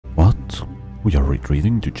We are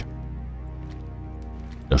retreating to Chang'an.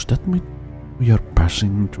 Does that mean we are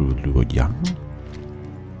passing through Luoyang?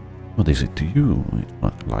 What is it to you? It's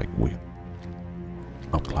not like we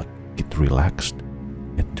not like get relaxed.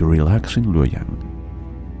 Get to relax in Luoyang.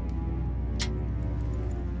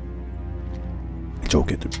 It's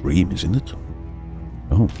okay to dream, isn't it?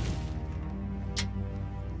 Oh.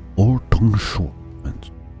 Or Tongshuo.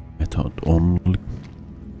 I thought only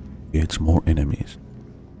creates more enemies.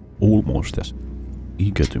 Almost as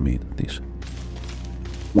eager to meet this.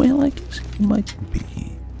 Well, I guess it might be.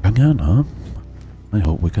 Chang'an, huh? I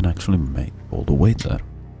hope we can actually make it all the way there.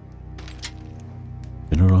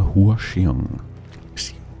 General Hua Xiang.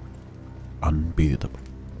 Unbeatable.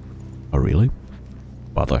 Oh, really?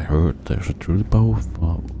 But I heard there's a truly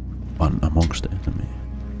powerful one amongst the enemy.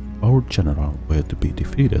 If our general were to be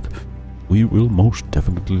defeated, we will most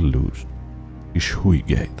definitely lose. Shui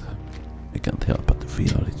Gate. I can't help but to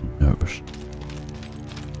feel a little nervous.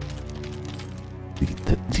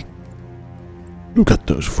 Look at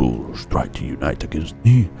those fools try to unite against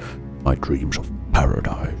me. My dreams of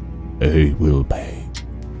paradise. They will pay.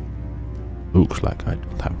 Looks like I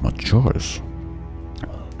don't have much choice.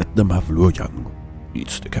 Let them have Luoyang.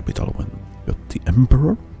 It's the capital when you got the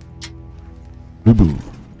Emperor. Lubu,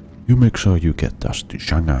 you make sure you get us to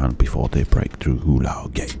Chang'an before they break through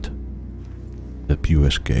Hulao Gate. If you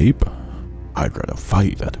escape, I'd rather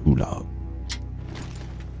fight at Hulao.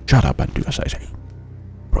 Shut up and do as I say.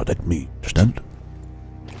 Protect me, understand?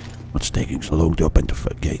 What's taking so long to open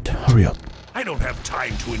the gate? Hurry up. I don't have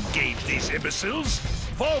time to engage these imbeciles.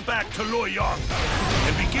 Fall back to Luoyang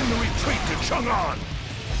and begin the retreat to Chang'an.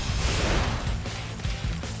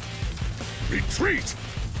 Retreat?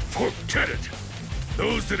 Forget it.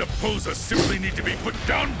 Those that oppose us simply need to be put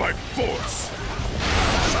down by force.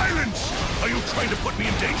 Silence! Are you trying to put me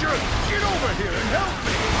in danger? Get over here and help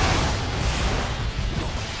me!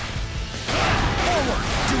 Forward!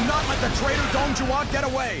 Do not let the traitor Dong Zhuo get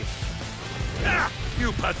away! Ah,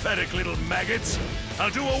 you pathetic little maggots!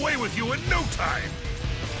 I'll do away with you in no time!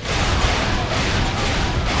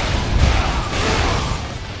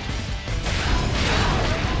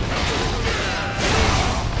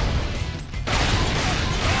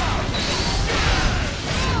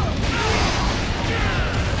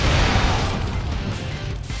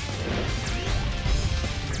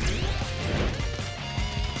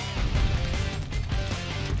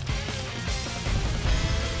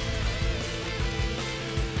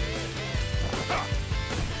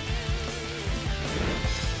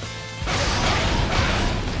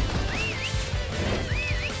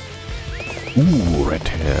 Ooh, red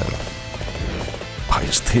hair.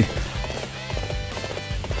 Feisty.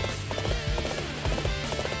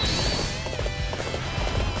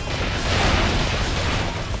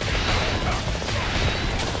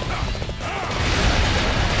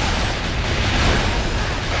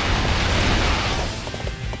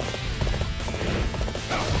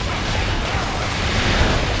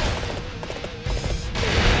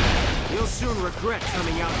 You'll soon regret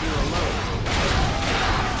coming out here alone.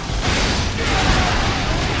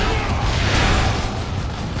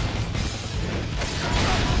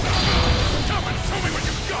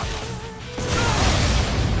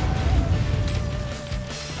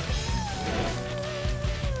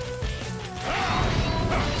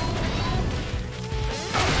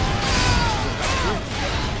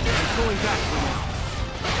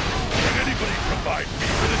 Can anybody provide me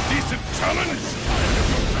with a decent challenge?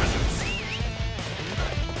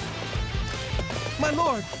 My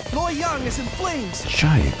lord, Luoyang is in flames!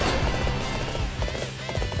 Shite.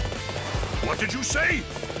 What did you say?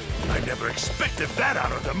 I never expected that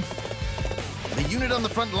out of them. The unit on the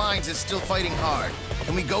front lines is still fighting hard.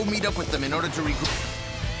 Can we go meet up with them in order to regroup?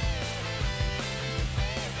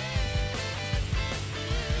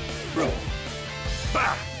 Bro.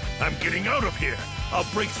 Bah! I'm getting out of here. I'll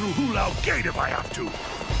break through Hulao Gate if I have to.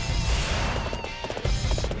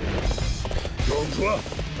 Dongzhuo,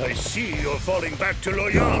 I see you're falling back to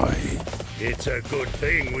Luoyang. It's a good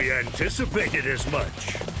thing we anticipated as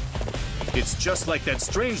much. It's just like that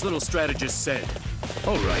strange little strategist said.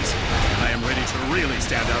 All right, I am ready to really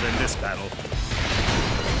stand out in this battle.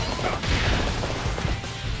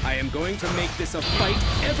 I am going to make this a fight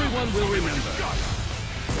everyone will remember.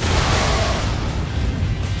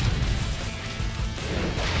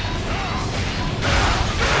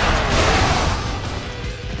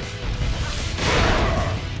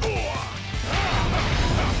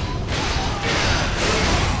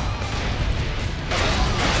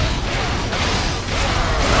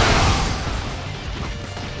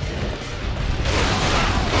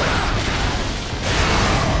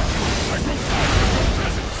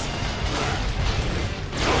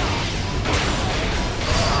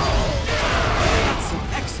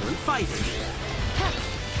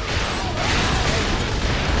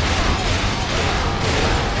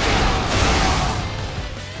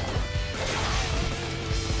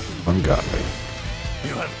 ungodly.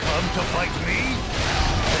 You have come to fight me?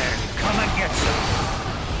 Then come and get some.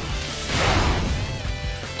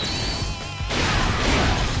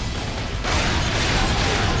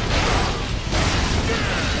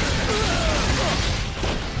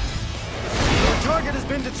 The target has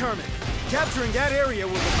been determined. Capturing that area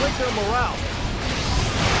will deflate their morale.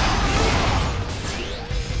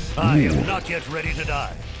 I am not yet ready to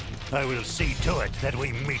die. I will see to it that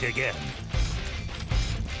we meet again.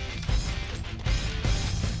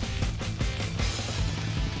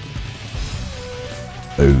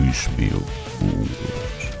 Those meal fools.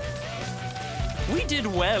 We did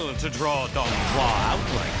well to draw Don Juan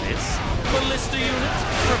out like this. Ballista units,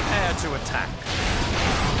 prepare to attack.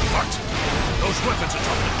 What? Those weapons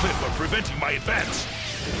atop the cliff are preventing my advance.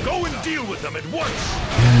 Go and deal with them at once.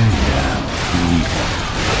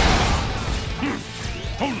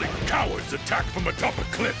 Only cowards attack from atop a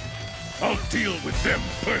cliff. I'll deal with them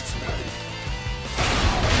personally.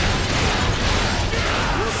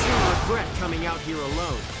 You'll soon regret coming out here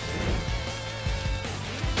alone.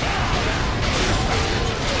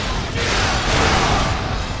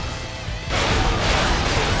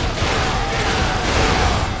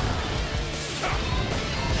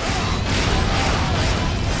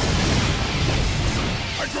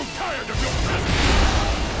 I grow tired of your presence.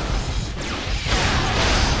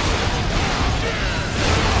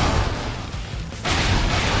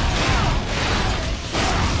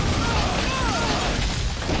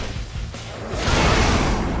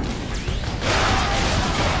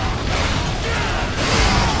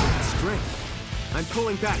 I'm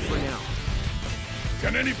pulling back for now.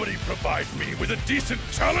 Can anybody provide me with a decent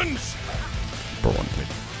challenge? Bronte.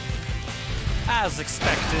 As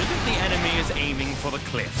expected, the enemy is aiming for the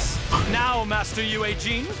cliffs. Now, Master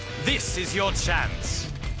Eugene, this is your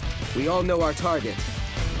chance. We all know our target.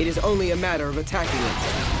 It is only a matter of attacking it.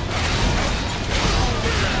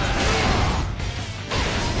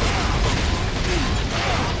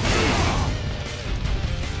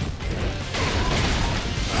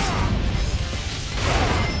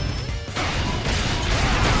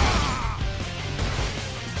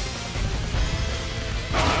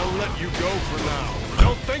 I'll let you go for now.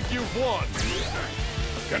 Don't think you've won.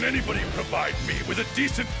 Can anybody provide me with a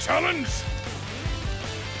decent challenge?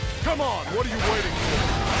 Come on, what are you waiting for?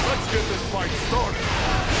 Let's get this fight started.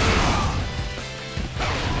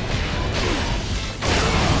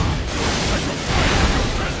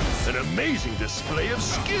 An amazing display of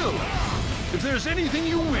skill. If there's anything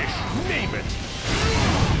you wish, name it.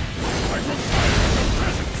 I grow tired of your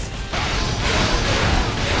presence.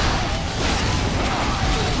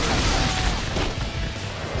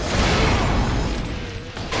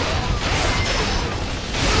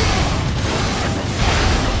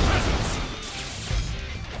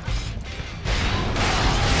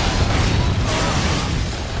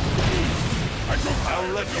 I'll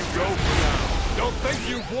let you go for now. Don't think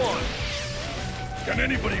you've won. Can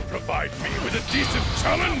anybody provide me with a decent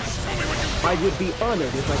challenge? Show me what you I would be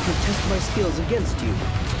honored if I could test my skills against you.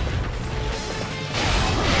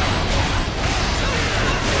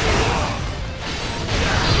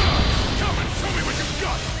 come and show me what you've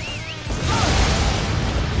got.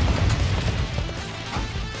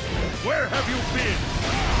 Where have you been?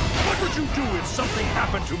 What would you do if something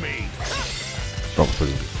happened to me?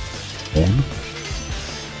 Probably one.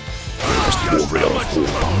 Just how real much fool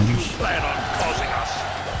trouble you bombs. plan on causing us?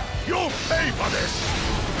 You'll pay for this!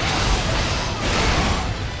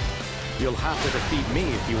 You'll have to defeat me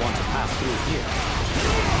if you want to pass through here.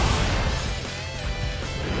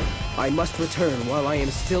 I must return while I am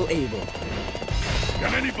still able.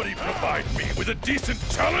 Can anybody provide me with a decent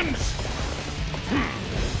challenge?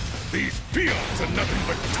 These peons are nothing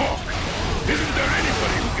but talk. Isn't there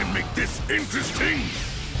anybody who can make this interesting?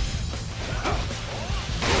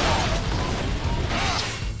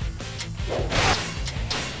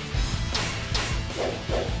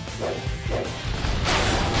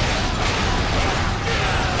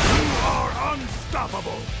 You are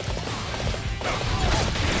unstoppable!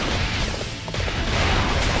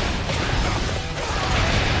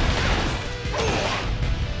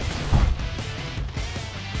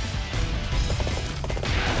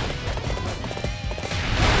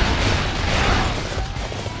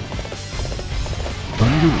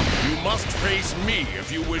 You must face me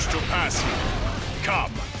if you wish to pass here.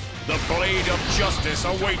 Come, the blade of justice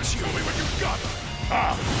awaits you. Show me what you've got.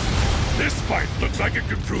 Ah, this fight looks like it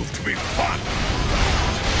could prove to be fun.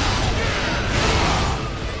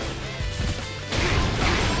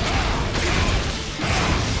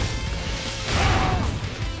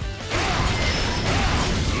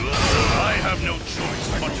 I have no choice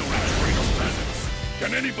but to retreat. Presence.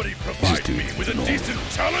 Can anybody provide me with a decent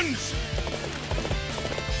challenge?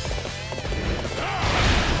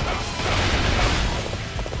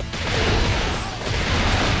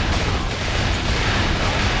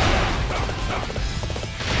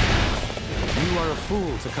 You are a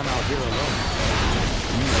fool to come out here alone.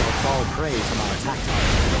 You shall fall prey to my tactics.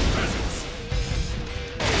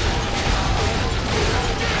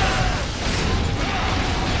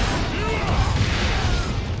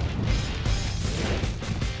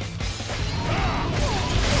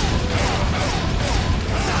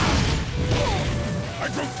 I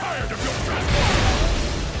grow tired of your presence.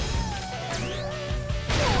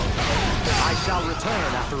 I shall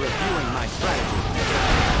return after reviewing my strategy.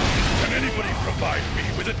 Can anybody provide me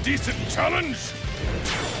with a decent challenge?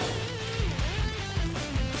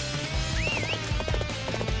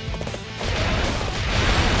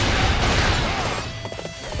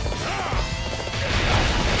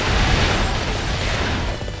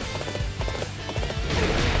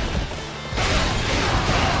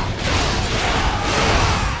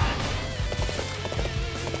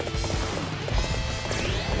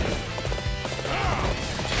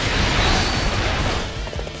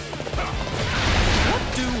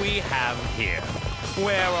 Here.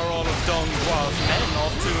 Where are all of Dong Zhuo's men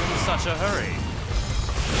off to in such a hurry?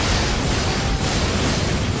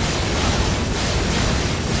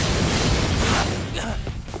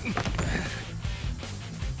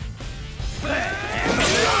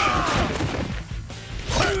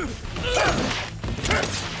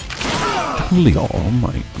 Leon,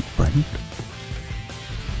 my good friend.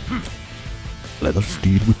 Let us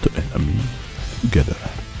deal with the enemy together.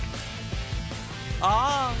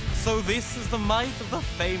 Ah, so this is the might of the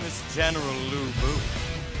famous General Lu Bu.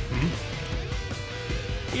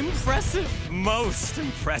 Impressive, most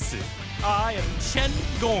impressive. I am Chen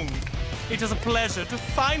Gong. It is a pleasure to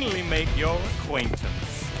finally make your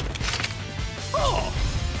acquaintance. Oh!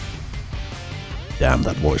 Damn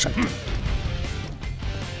that voice actor.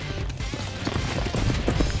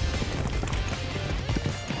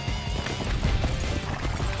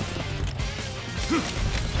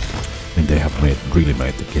 I mean, they have really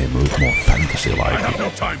made the game look more fantasy-like. I have no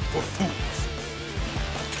time for fools.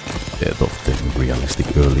 Instead of the realistic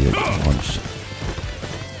earlier ones.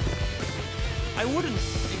 I wouldn't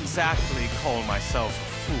exactly call myself a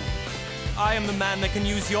fool. I am the man that can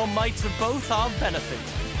use your might to both our benefit.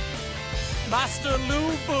 Master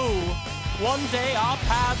Lu Bu, one day our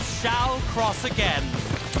paths shall cross again.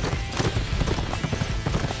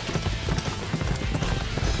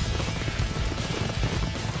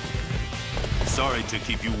 Sorry to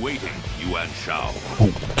keep you waiting, Yuan Shao.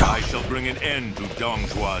 Oh, God. I shall bring an end to Dong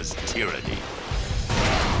Zhuo's tyranny.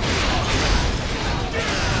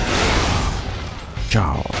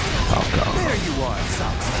 Ciao. There you are,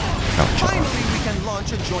 Cao Cao. Finally, we can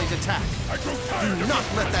launch a joint attack. I grow tired Do of not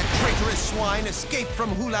let that traitorous swine escape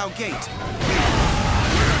from Hulao Gate.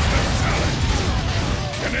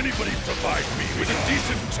 Can anybody provide me with a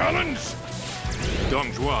decent challenge?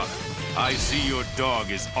 Dong Zhuo, I see your dog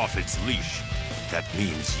is off its leash. That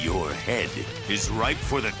means your head is ripe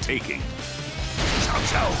for the taking. Cao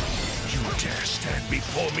Cao, you dare stand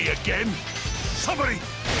before me again? Somebody,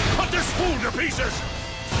 cut this fool to pieces!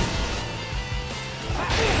 I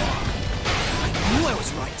knew I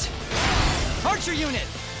was right. Archer unit,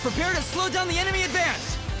 prepare to slow down the enemy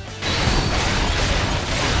advance.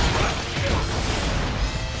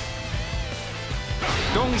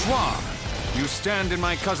 Dong Zhuo, you stand in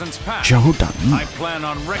my cousin's path. Zhao Dan. I plan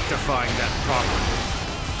on rectifying that problem.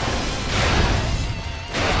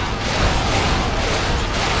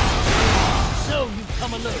 So you've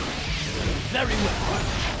come alone. Very well.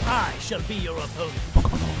 I shall be your opponent.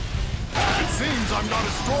 It seems I'm not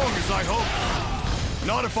as strong as I hoped.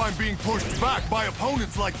 Not if I'm being pushed back by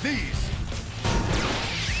opponents like these.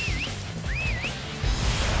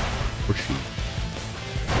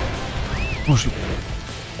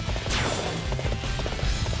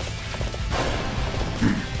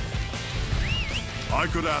 I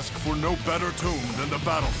could ask for no better tomb than the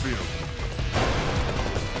battlefield.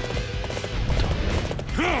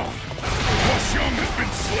 Huo Xiong has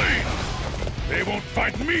been slain! They won't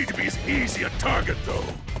find me to be as easy a target, though.